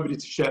 There's nobody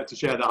to share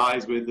the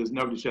highs with. There's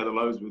nobody to share the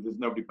lows with. There's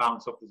nobody to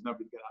bounce off. There's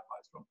nobody to get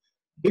advice from.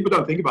 People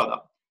don't think about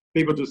that.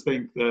 People just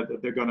think that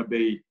they're going to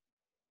be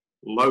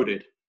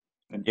loaded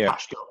and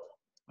cashed up,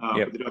 but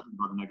they don't think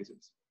about the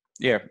negatives.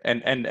 Yeah,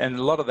 and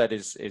a lot of that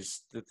is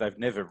that they've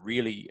never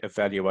really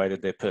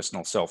evaluated their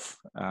personal self,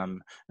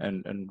 and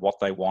what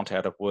they want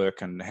out of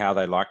work and how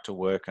they like to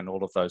work and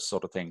all of those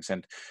sort of things.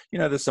 And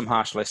there's some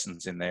harsh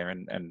lessons in there,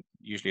 and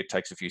usually it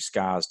takes a few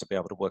scars to be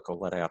able to work all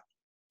that out.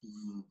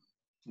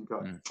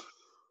 Okay.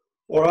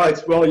 All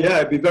right. Well,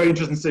 it'd be very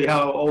interesting to see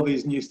how all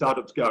these new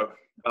startups go.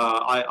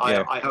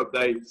 I hope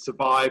they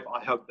survive.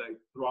 I hope they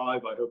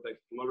thrive. I hope they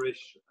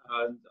flourish.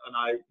 And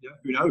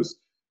who knows?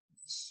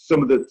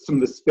 Some of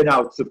the spin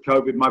outs of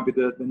COVID might be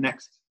the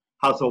next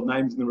household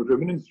names in the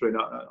recruitment industry.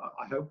 And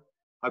I hope.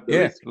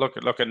 Look,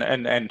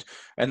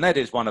 and that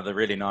is one of the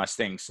really nice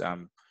things.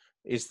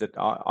 Is that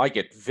I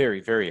get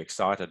very, very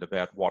excited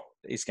about what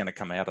is going to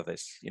come out of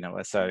this.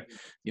 So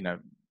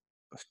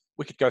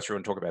we could go through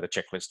and talk about a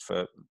checklist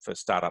for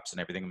startups and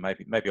everything.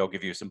 Maybe I'll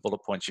give you some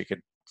bullet points you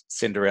could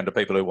send around to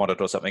people who want it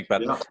or something.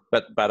 But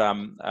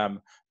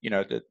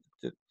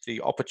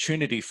the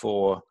opportunity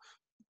for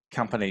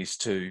companies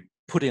to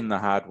put in the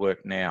hard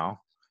work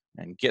now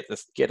and get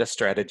a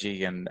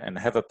strategy and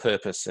have a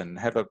purpose and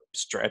have a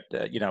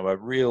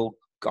real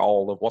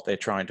goal of what they're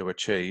trying to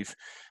achieve,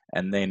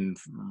 and then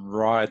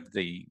ride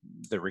the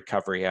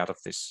recovery out of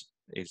this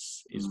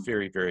is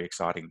very, very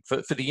exciting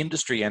for the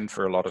industry and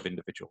for a lot of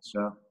individuals.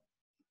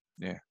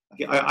 Yeah.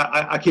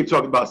 I keep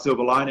talking about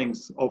silver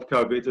linings of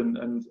COVID,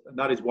 and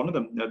that is one of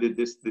them.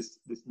 This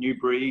new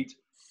breed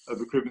of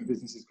recruitment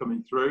businesses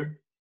coming through,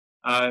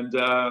 and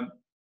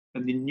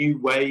the new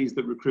ways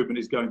that recruitment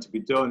is going to be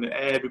done.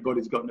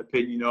 Everybody's got an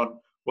opinion on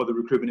what the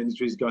recruitment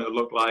industry is going to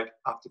look like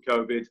after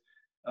COVID,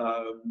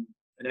 and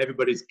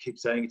everybody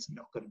keeps saying it's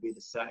not going to be the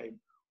same.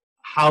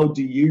 How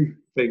do you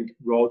think,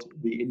 Rod,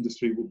 the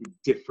industry will be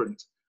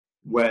different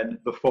when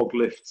the fog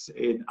lifts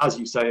in, as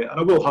you say? And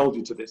I will hold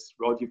you to this,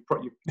 Rod. You've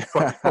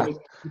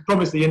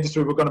promised the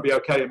industry we're going to be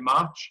okay in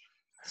March,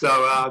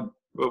 so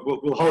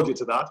we'll hold you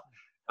to that.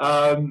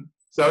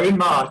 So in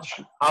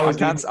March,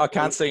 I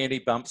can't see any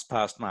bumps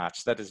past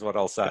March. That is what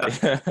I'll say.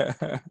 As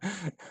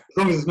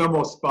long as there's no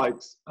more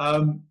spikes.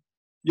 How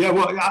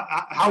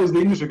is the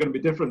industry going to be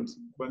different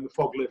when the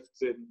fog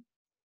lifts in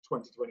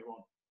 2021?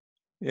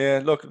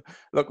 Yeah, look.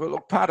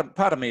 Part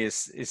of me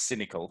is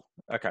cynical.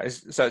 Okay,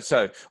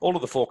 so all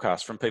of the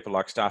forecasts from people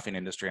like staffing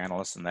industry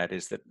analysts and that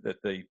is that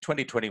the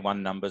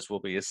 2021 numbers will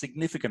be a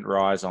significant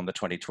rise on the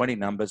 2020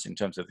 numbers in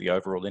terms of the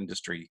overall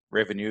industry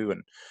revenue,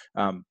 and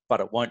but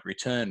it won't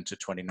return to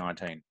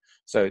 2019.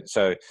 So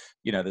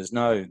there's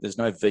no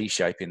V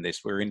shape in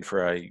this. We're in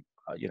for a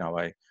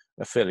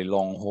fairly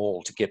long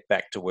haul to get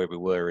back to where we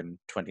were in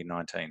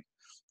 2019.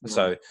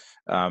 So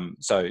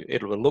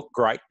it will look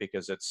great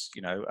because it's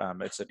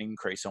it's an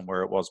increase on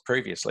where it was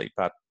previously,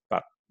 but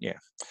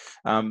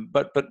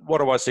what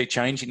do I see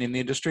changing in the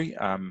industry?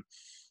 I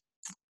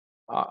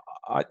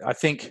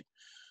think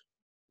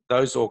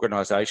those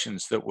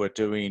organisations that were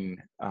doing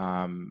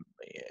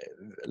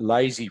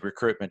lazy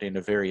recruitment in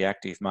a very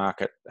active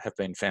market have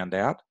been found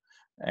out,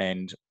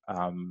 and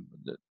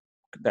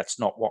that's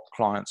not what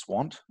clients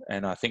want.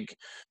 And I think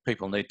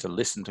people need to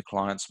listen to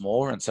clients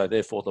more. And so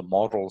therefore the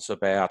models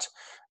about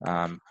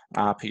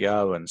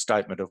RPO and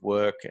statement of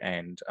work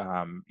and,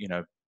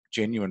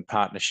 genuine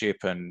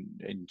partnership and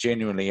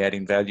genuinely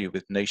adding value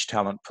with niche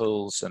talent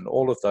pools and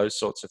all of those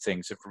sorts of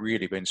things have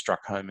really been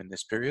struck home in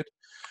this period.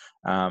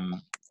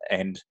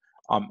 And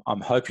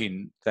I'm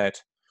hoping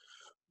that,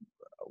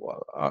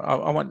 I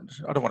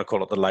don't want to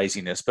call it the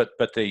laziness, but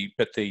the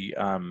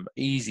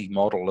easy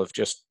model of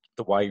just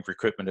the way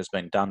recruitment has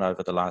been done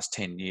over the last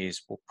 10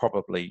 years will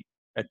probably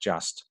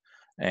adjust,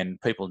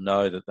 and people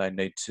know that they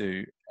need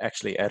to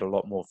actually add a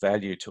lot more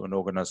value to an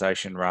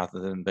organisation rather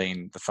than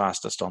being the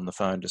fastest on the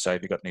phone to say,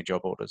 have you got any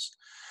job orders?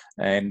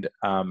 And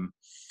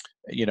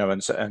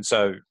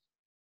so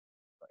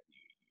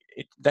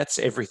that's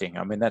everything.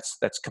 I mean,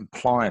 that's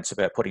compliance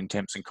about putting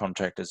temps and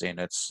contractors in.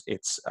 It's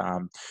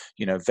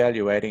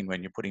value adding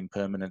when you're putting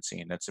permanents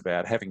in. It's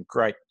about having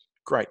great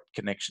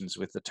connections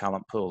with the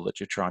talent pool that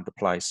you're trying to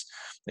place.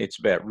 It's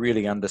about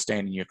really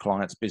understanding your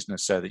client's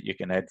business so that you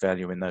can add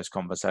value in those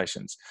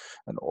conversations.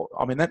 And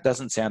I mean, that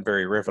doesn't sound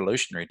very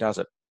revolutionary, does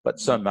it? But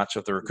so much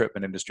of the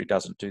recruitment industry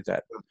doesn't do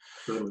that.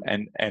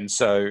 And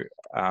so,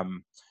 I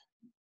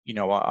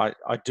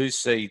do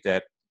see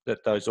that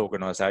those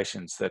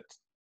organisations that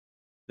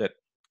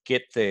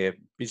get their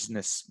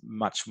business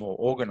much more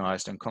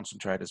organised and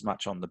concentrate as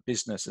much on the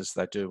business as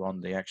they do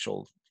on the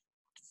actual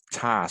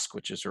task,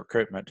 which is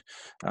recruitment,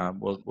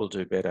 will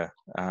do better.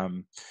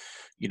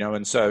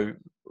 And so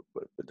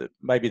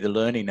maybe the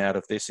learning out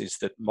of this is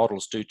that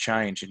models do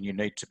change, and you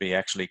need to be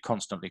actually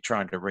constantly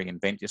trying to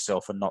reinvent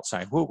yourself and not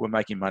saying, well, we're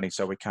making money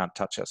so we can't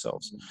touch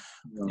ourselves.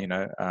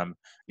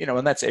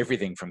 And that's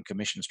everything from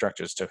commission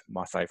structures, to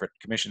my favorite,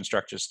 commission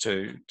structures,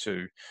 to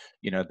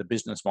the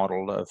business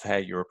model of how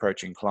you're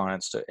approaching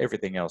clients, to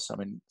everything else. I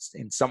mean,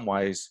 in some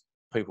ways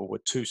people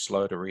were too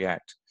slow to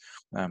react.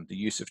 The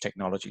use of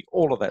technology,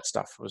 all of that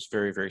stuff was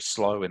very, very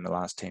slow in the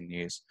last 10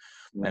 years.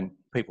 And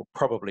people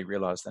probably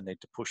realize they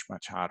need to push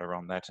much harder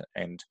on that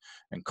and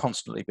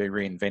constantly be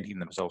reinventing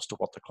themselves to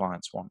what the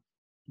clients want.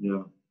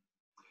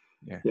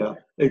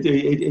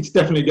 It's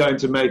definitely going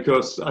to make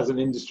us as an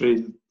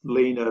industry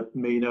leaner,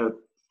 meaner,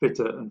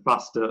 fitter and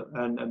faster.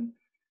 And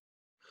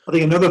I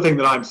think another thing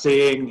that I'm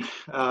seeing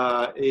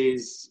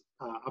is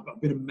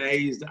I've been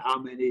amazed at how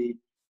many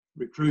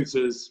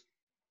recruitment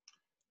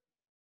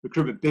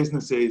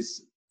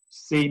businesses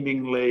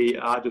seemingly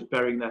are just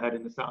burying their head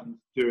in the sand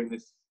during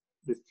this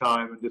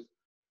time and just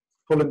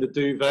pulling the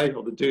duvet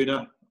or the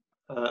doona,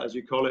 as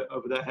you call it,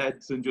 over their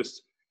heads and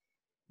just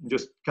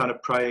kind of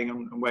praying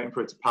and waiting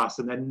for it to pass.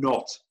 And they're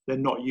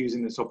not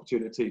using this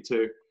opportunity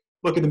to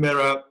look in the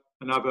mirror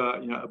and have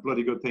a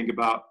bloody good think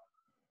about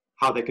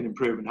how they can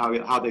improve and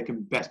how they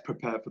can best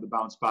prepare for the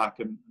bounce back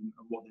and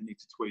what they need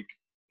to tweak.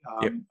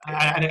 And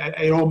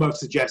it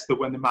almost suggests that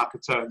when the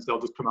market turns, they'll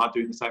just come out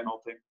doing the same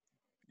old thing.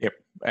 Yep.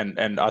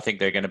 And I think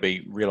they're going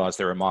to realize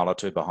they're a mile or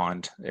two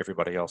behind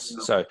everybody else.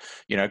 So,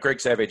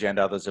 Greg Savage and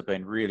others have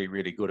been really,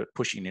 really good at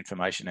pushing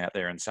information out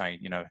there and saying,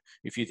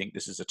 if you think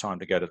this is a time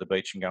to go to the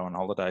beach and go on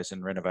holidays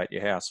and renovate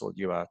your house, well,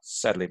 you are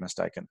sadly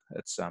mistaken.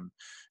 It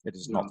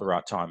is not the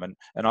right time. And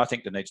I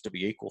think there needs to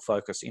be equal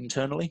focus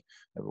internally.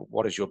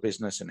 What is your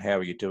business and how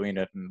are you doing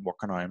it? And what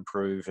can I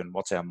improve? And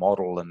what's our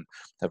model? And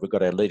have we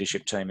got our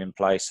leadership team in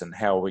place? And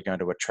how are we going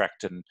to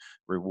attract and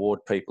reward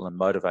people and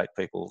motivate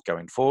people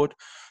going forward?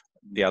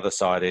 The other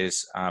side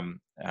is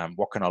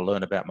what can I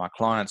learn about my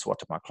clients? What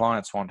do my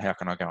clients want? How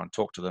can I go and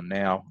talk to them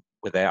now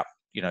without,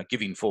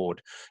 giving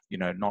forward,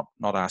 not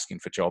asking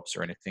for jobs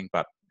or anything,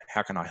 but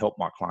how can I help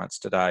my clients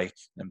today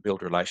and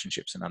build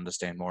relationships and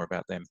understand more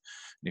about them?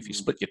 And if you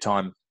split your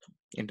time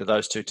into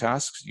those two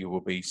tasks, you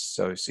will be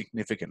so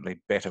significantly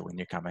better when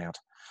you come out.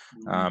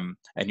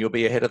 And you'll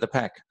be ahead of the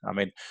pack. I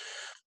mean,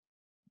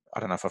 I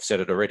don't know if I've said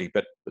it already,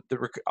 but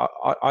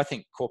I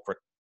think corporate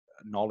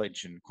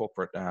knowledge and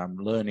corporate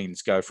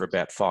learnings go for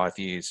about 5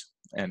 years.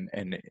 And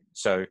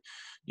so,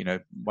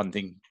 one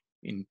thing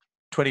in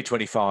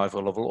 2025,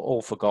 we'll have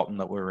all forgotten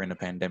that we were in a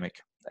pandemic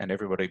and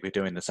everybody will be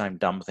doing the same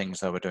dumb things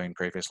they were doing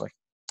previously.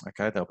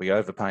 Okay, they'll be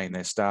overpaying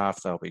their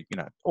staff. They'll be,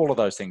 all of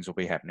those things will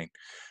be happening,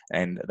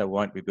 and they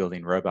won't be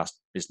building robust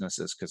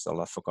businesses because they'll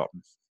have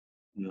forgotten.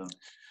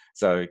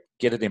 So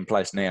get it in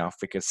place now,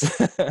 because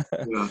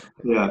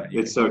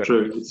it's so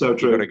true. It's so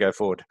true. You've got to go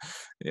forward.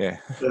 Yeah.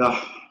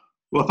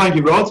 Well, thank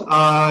you, Rod.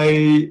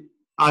 I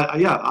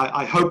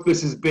hope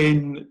this has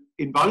been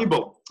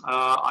invaluable.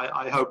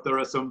 I hope there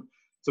are some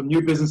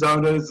new business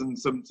owners and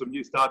some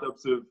new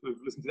startups who've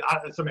listened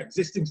to some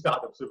existing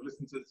startups who've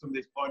listened to some of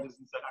these pointers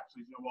and said,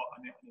 actually, you know what,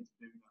 I need to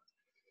do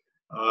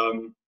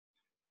that.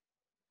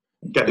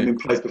 Get them in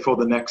place before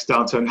the next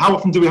downturn. How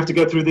often do we have to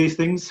go through these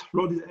things,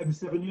 Rod? Is it every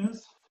 7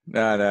 years?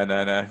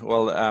 No.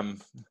 Well,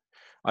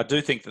 I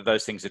do think that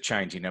those things are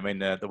changing. I mean,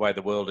 the way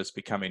the world is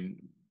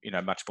becoming,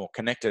 much more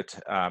connected,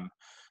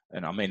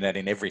 and I mean that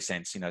in every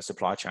sense,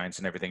 supply chains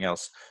and everything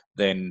else,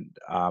 then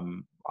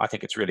I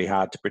think it's really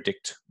hard to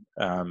predict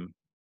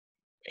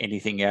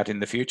anything out in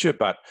the future.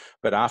 But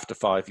after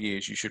 5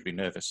 years, you should be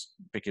nervous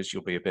because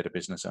you'll be a better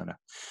business owner.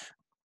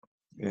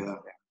 Yeah.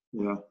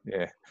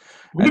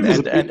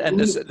 And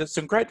there's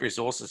some great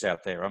resources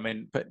out there. I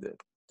mean, but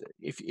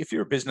if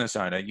you're a business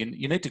owner,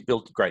 you need to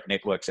build great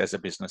networks as a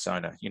business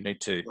owner. You need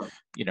to,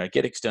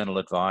 get external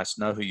advice,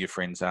 know who your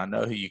friends are,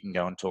 know who you can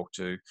go and talk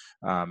to,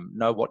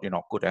 know what you're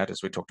not good at,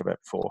 as we talked about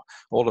before,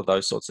 all of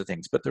those sorts of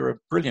things. But there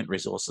are brilliant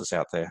resources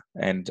out there,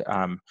 and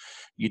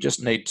you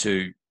just need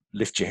to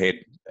lift your head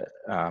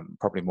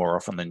probably more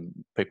often than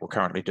people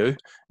currently do,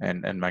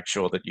 and make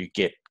sure that you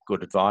get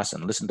good advice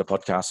and listen to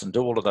podcasts and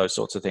do all of those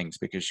sorts of things,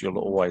 because you'll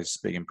always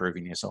be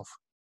improving yourself.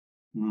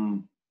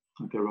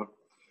 Okay, Rod.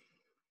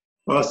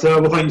 Well,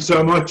 sir, thank you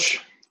so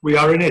much. We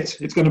are in it.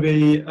 It's going to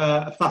be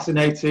a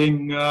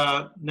fascinating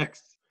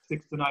next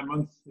 6 to 9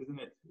 months, isn't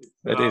it?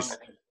 It is.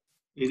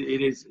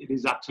 It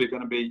is actually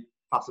going to be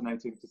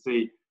fascinating to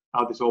see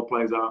how this all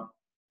plays out.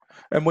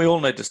 And we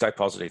all need to stay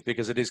positive,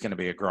 because it is going to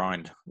be a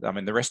grind. I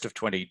mean, the rest of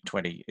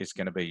 2020 is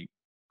going to be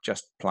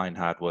just plain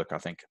hard work, I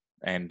think.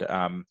 And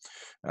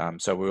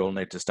so we all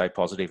need to stay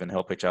positive and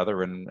help each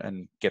other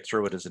and get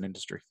through it as an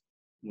industry.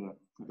 Yeah.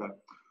 Okay.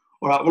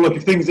 All right. Well, look,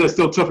 if things are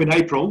still tough in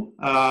April,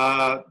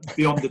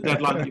 beyond the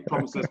deadline that you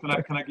promised us, can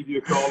I give you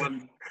a call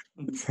and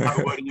have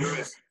a word in your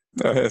ear?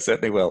 No,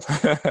 certainly will.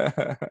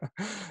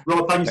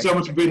 Rod, thank you so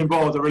much for being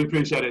involved. I really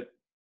appreciate it.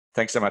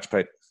 Thanks so much,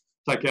 Pete.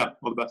 Take care.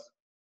 All the best.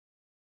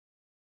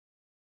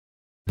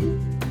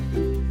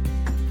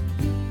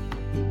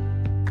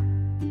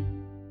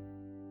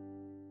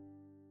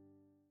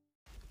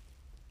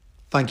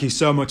 Thank you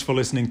so much for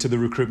listening to the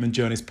Recruitment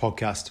Journeys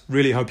podcast.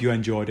 Really hope you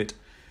enjoyed it.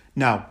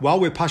 Now, while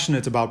we're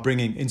passionate about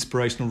bringing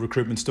inspirational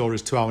recruitment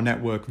stories to our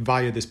network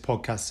via this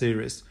podcast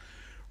series,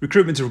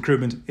 recruitment to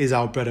recruitment is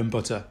our bread and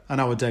butter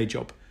and our day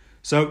job.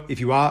 So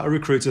if you are a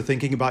recruiter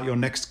thinking about your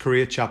next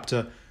career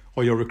chapter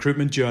or your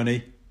recruitment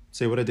journey,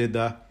 see what I did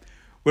there?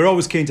 We're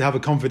always keen to have a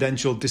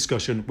confidential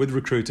discussion with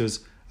recruiters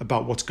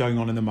about what's going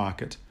on in the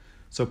market.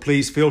 So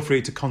please feel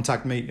free to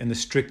contact me in the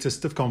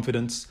strictest of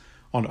confidence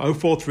on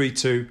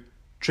 0432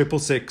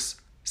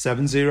 666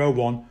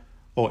 701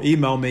 or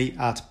email me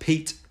at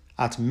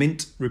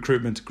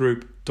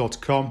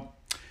pete@mintrecruitmentgroup.com.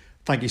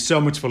 Thank you so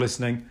much for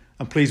listening,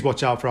 and please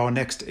watch out for our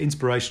next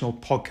inspirational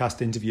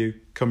podcast interview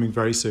coming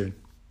very soon.